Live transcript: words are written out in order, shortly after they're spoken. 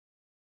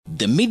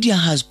The media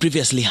has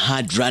previously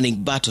had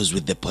running battles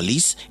with the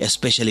police,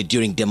 especially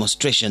during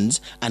demonstrations,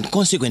 and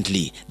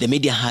consequently, the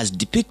media has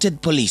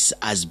depicted police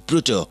as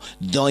brutal,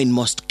 though in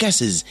most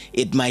cases,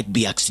 it might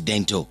be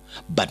accidental.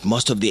 But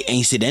most of the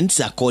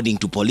incidents, according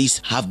to police,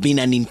 have been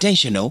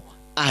unintentional,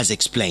 as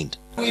explained.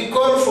 We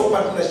call for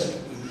partnership.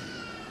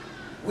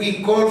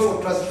 We call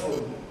for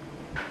trustful.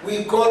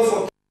 We call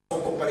for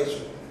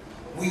cooperation.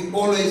 We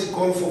always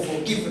call for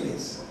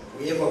forgiveness.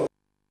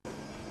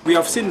 We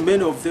have seen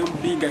many of them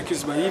being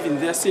accused by even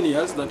their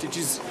seniors that it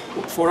is,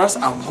 for us,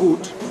 are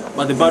good,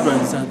 but the bad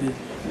ones are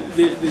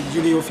the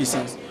junior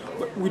officers.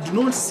 But we do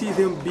not see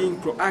them being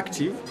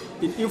proactive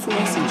in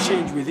influencing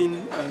change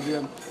within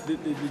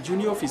the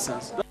junior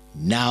officers.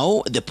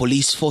 Now, the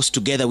police force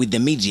together with the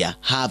media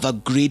have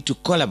agreed to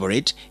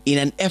collaborate in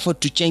an effort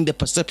to change the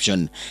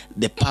perception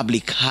the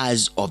public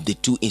has of the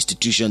two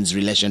institutions'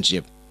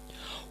 relationship.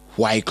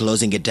 While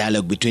closing a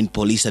dialogue between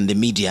police and the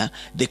media,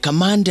 the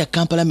commander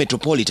Kampala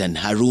Metropolitan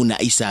Haruna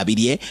Issa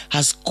Abidye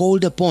has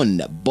called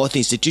upon both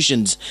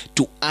institutions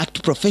to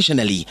act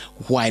professionally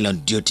while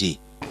on duty.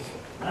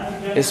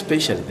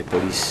 Especially the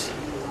police,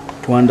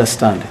 to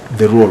understand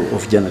the role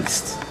of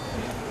journalists,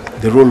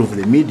 the role of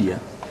the media,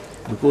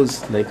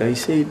 because like I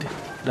said,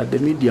 that the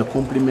media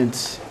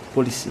complements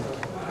policing,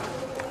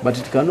 but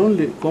it can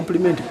only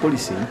complement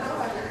policing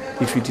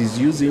if it is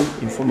using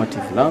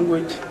informative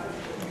language,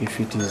 if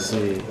it is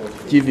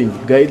giving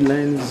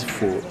guidelines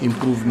for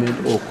improvement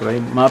or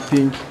crime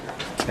mapping,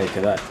 like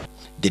that.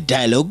 The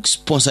dialogue,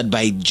 sponsored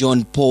by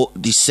John Paul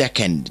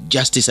II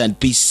Justice and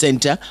Peace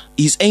Center,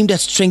 is aimed at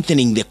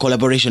strengthening the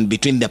collaboration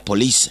between the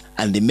police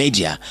and the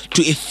media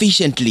to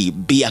efficiently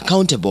be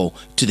accountable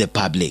to the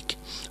public.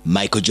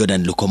 Michael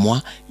Jordan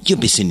Lukomwa,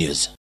 UBC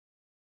News.